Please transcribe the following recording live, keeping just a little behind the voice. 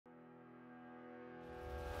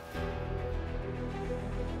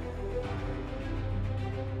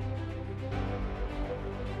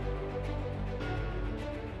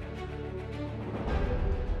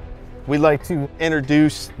We'd like to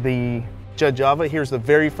introduce the Judd Java. Here's the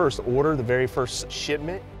very first order, the very first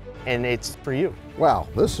shipment, and it's for you. Wow,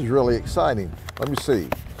 this is really exciting. Let me see.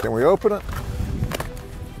 Can we open it?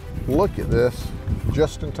 Look at this.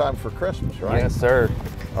 Just in time for Christmas, right? Yes, sir.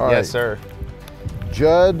 All right. Yes, sir.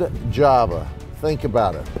 Judd Java. Think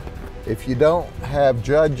about it. If you don't have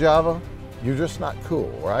Judd Java, you're just not cool,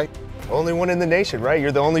 right? Only one in the nation, right?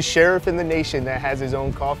 You're the only sheriff in the nation that has his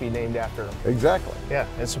own coffee named after him. Exactly. Yeah,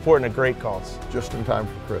 and supporting a great cause. Just in time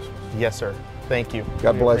for Christmas. Yes, sir. Thank you.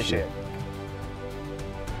 God We bless appreciate you. it.